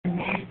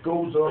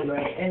goes on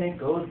like, and it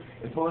goes.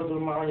 If I was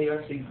with Molly,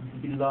 I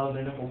should be loved,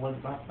 and if I was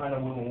by fight, I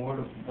wouldn't word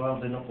of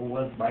love, and if I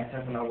was by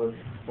testing, I was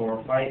for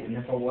a fight, and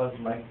if I was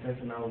by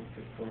testing, I was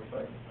for a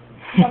fight.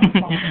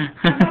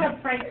 I'm not a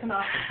Frank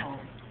Sinatra song.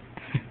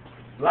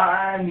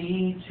 Fly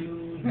me to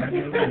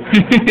you.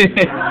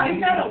 I've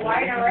got a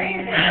wider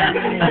range.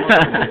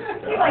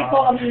 You like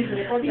fall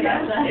music. What do you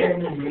have?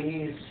 Let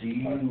me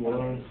see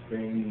what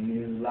spring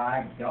is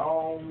like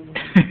dawn.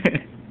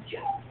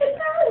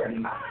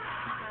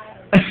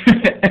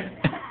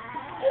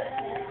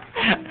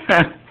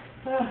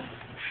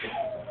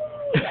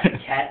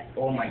 Cat,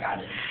 oh my god,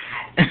 there's a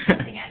cat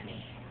looking at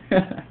me.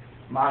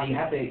 Mom, you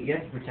have to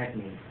protect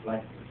me.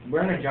 Like,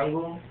 we're in the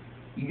jungle.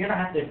 You're gonna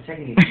have to protect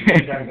me.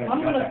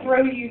 I'm gonna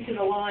throw you to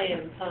the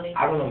lions, honey.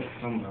 I don't know what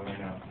she's talking about right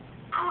now.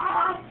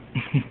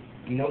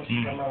 You know what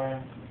she's talking about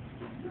right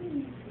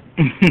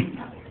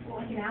now?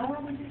 Like an hour,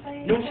 would you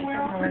say? No, she's talking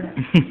about right now.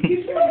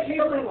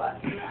 Usually less.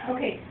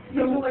 Okay,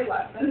 usually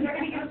less. They're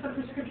gonna give us a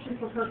prescription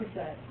for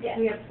Percocet. Yeah.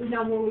 We have,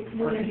 now we're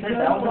gonna go.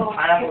 That was a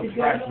pineapple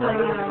extract.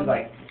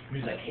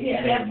 He's like,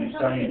 hey, yeah, you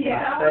starting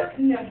to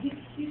No, he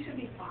should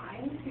be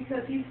fine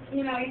because he's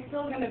still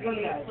gonna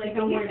be like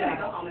don't worry he's gonna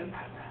about go home and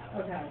pass out.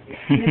 Okay.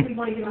 And if we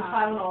want to give him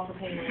Tylenol for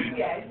pain.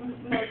 Yeah,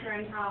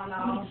 Motrin,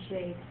 Tylenol.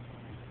 Shake.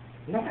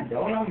 no, I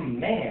don't. I'm a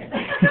man.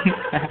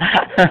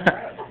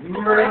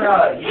 Remember in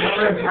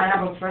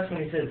Pineapple Express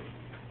when he says,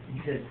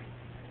 hey,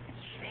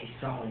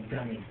 Solid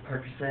Gummy,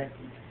 Percocet?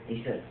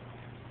 He said,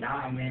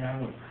 nah, man, I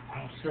don't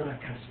sell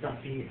that kind of stuff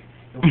here.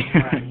 Don't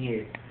come around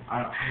here.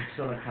 I don't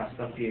sell that kind of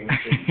stuff here. And he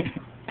said,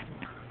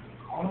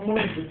 all I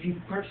want is a few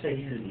Percocet.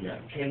 He said, no,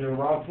 came to the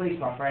wrong place,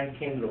 my friend.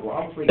 Came to the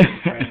wrong place, my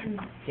friend.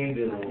 Came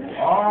to the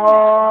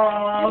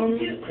wrong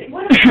place.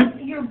 What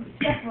about your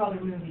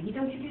stepbrother movie?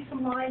 Don't you do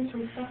some lines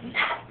from stuff?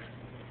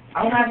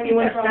 I don't have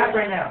anyone to stop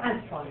right now.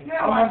 That's funny.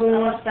 I don't have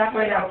anyone to stop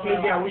right now.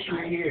 KJ, I wish you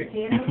were here.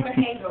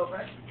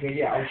 Hangover.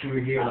 KJ, I wish you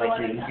were here. Like,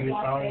 you give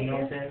a song, you know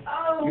what I'm saying?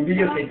 Oh, You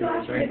videotaped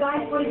this, right? The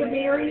guys want to get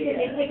married and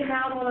they take him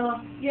out on a...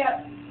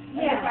 Yep.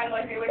 Yeah. Find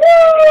like Oh,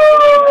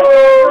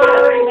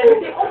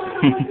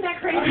 wasn't that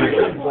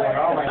crazy? What's going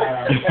on right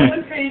now? That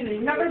was crazy.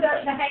 Remember the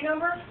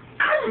Hangover?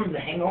 I remember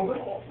The Hangover.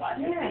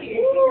 Yeah.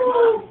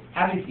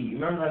 Happy Feet.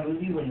 You remember that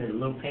movie when the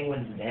little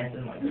penguins are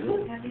dancing like this?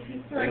 Happy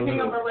Feet.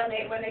 Hangover when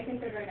they think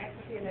they're going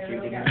ecstasy and they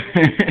really got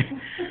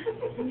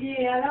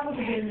Yeah, that was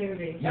a good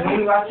movie. You know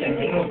we watched The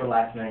Hangover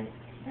last night.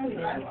 Oh,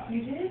 yeah.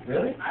 You did?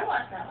 Really? I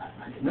watched that last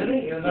night.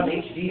 Really? It was on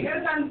HD. It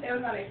was on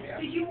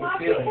HBO. Did you It was watch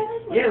it, good.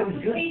 Kevin? Yeah, it was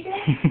good.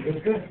 It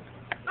was good.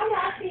 I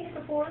have seen it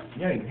before.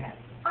 No, you have.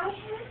 I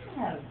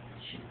have.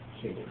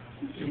 Kidding.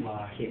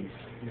 Kidding.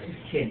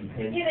 Kidding.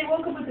 Yeah, they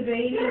woke up with the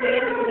baby,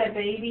 they ended with that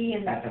baby,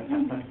 and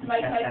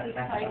Mike Tyson's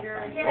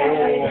tiger.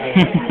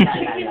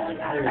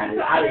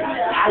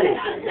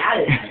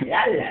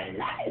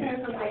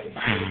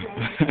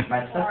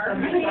 My sister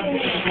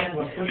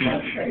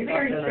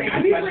Very strange.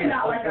 I'm usually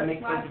not like a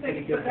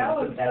slapstick, but that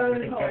was so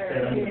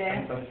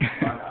hilarious.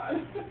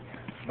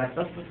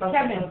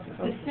 Kevin,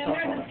 the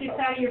sooner this gets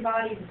out of your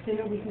body, the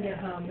sooner we can get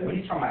home. What are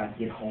you talking about?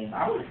 Get home?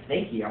 I want to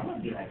stay here. I want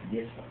to be like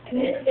this. Can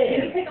you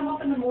pick them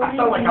up in the morning? I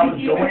felt like I was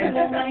and you going. keep them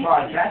all night?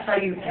 Ron, can I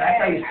tell you a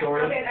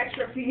story? I'll get an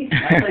extra piece.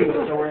 Can I tell you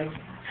a story?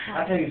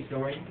 I'll tell you a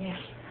story. Yeah.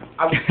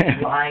 I was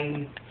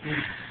flying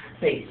through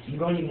space. You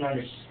don't even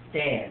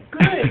understand.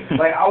 Good.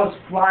 Like, I was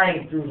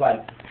flying through,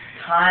 like,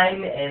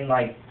 time and,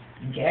 like,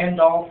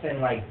 Gandalf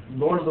and, like,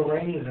 Lord of the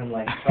Rings and,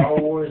 like, Star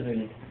Wars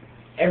and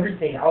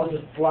everything. I was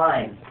just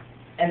flying.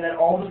 And then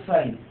all of a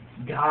sudden,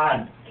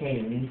 God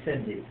came and he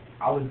said that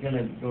I was going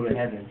to go to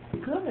heaven.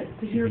 Good,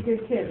 because you're a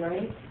good kid,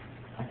 right?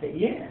 I said,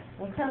 yeah.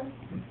 Okay.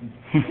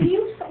 Can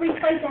you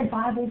recite that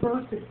Bible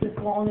verse that's this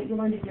long that you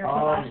learned at your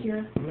last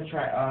year? I'm going to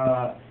try,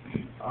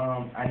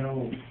 I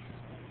know it's,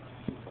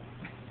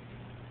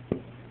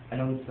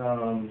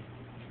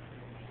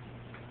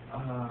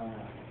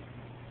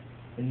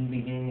 in the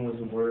beginning was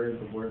the word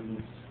was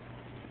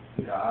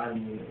God,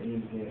 and in the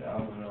beginning, I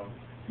don't know.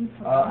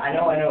 I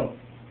know.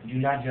 Do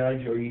not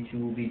judge, or you too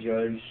will be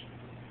judged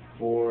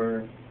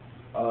for,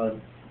 I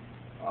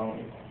don't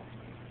know.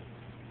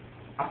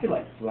 I feel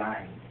like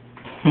flying.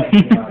 Like,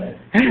 you know,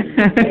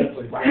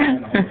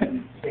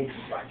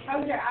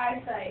 How's your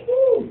eyesight?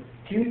 Woo!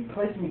 Can you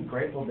play some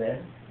Grateful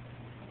Dead?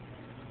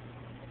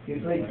 Can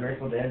you play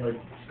Grateful Dead, like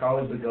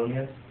Scarlet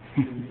Begonias?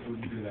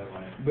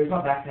 Where's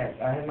my backpack?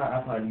 I have my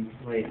iPod, you can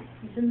play it.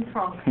 It's in the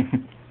trunk.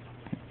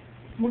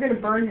 We're going to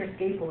burn your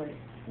skateboard.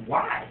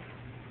 Why?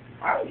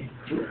 Why would you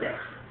do that?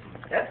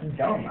 That's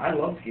dumb. I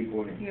love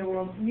skateboarding. Yeah,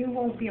 well, you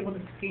won't be able to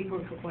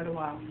skateboard for quite a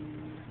while.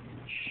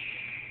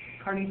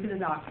 According to the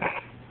doctor.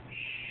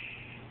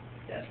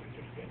 That's what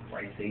they think,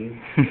 right, Steve?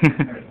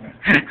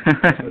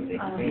 That's what they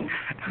think.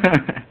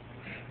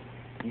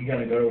 You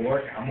gonna go to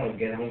work, I'm gonna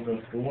get home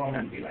from school, I'm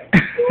gonna be like,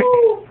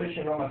 woo,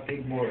 pushing on my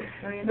skateboard.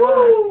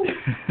 Woo!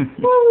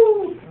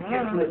 Woo!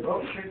 Kickflip,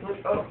 oh,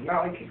 kickflip, oh,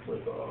 now I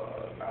kickflip,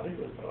 oh, now this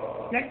is,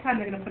 oh. Next time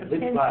they're gonna put a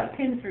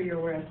pin through your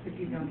wrist if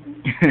you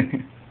don't.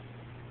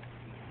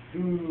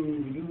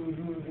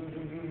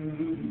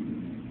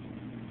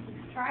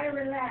 Try to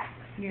relax.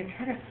 You're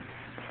trying to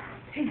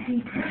take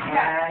deep breaths.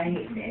 I am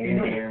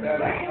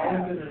I've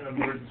always been in an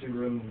emergency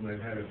room when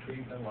they've had a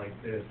treatment like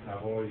this, and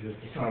I've always just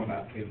Talking assumed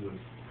about- that kid was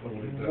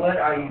totally done. What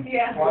are you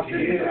Yeah. watching?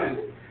 She is,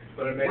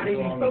 but I made What the do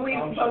you- wrong But we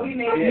assumption.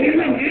 made Yeah. it.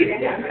 You can do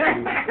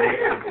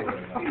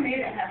that. We made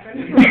it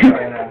happen.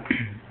 Right now.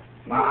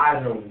 My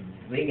eyes are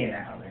wigging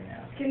out right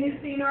now. Can you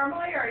see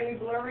normally, or are you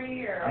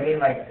blurry, or? I mean,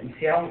 like, you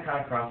see how I'm kind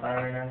of cross-eyed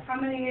right now? How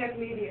many of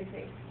me do you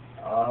see?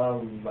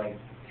 Like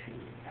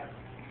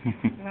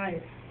 2.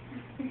 Nice.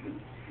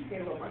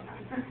 Get a little more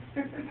time.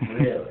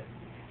 Really?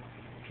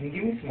 Can you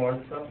give me some more of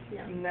this stuff?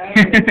 Yeah. No.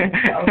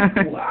 That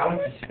was cool. I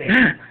went to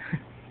space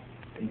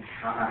in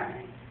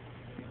time.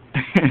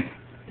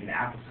 In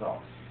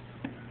applesauce.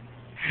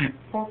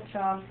 Pork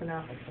chops and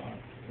applesauce.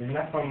 Isn't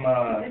that from,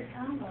 It's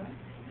combo.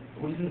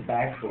 what is this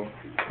bag for?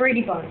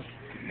 Brady Bunch.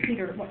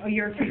 Peter, a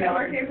year or two Is that ago.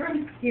 where it came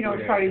from? You know,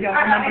 probably don't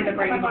I remember the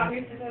Brady my mom Bunch.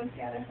 used to go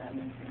scatter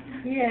something.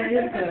 Yeah, it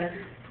is good.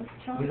 Pork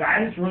chops. Was I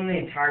in this room the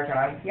entire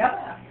time? Yep.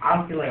 I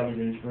don't feel like I was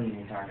in this room the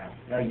entire time.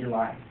 No, you're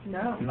lying.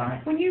 No. You're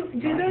lying. When you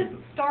do those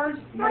stars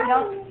light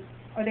up,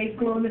 are they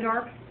glow in the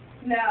dark?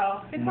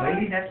 No.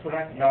 Maybe that's what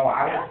I. No,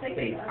 I went to think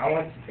space. so. I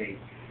went to space.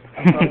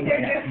 I'm telling you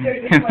right now.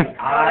 They're just like,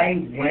 I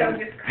you know, went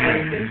just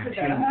closed into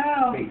the.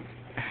 Oh. to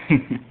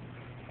space.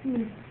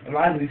 Am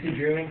I lucid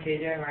dreaming,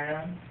 KJ, right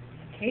now?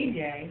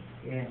 KJ.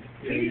 Yeah.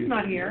 Katie's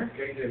not here.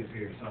 KJ's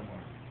here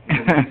somewhere.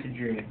 I'm lucid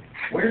dreaming.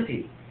 Where is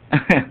he?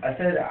 I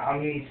said I'm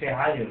going to say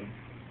hi to him.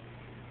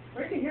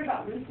 Where did you hear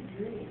about lucid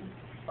dreaming?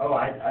 Oh,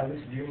 I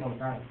lucid dream all the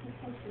time.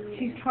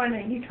 He's trying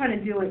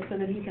to do it so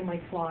that he can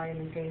like fly in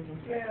his dreams and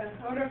stuff. Yeah,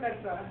 I wonder if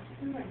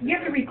that's You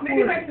have to record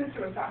Maybe my it.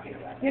 sister was talking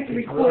about You it. have to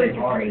It's record really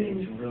your hard.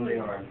 dreams. It's really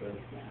hard, but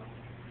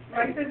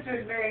My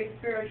sister's very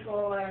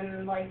spiritual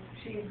and like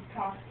she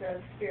talks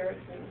to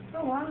spirits and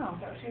Oh wow.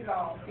 so she's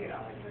all, you know,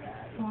 into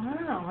that.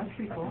 Wow, that's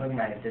pretty I'm cool. looking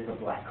at it, there's a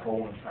black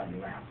hole inside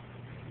your mouth.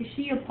 Is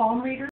she a palm reader?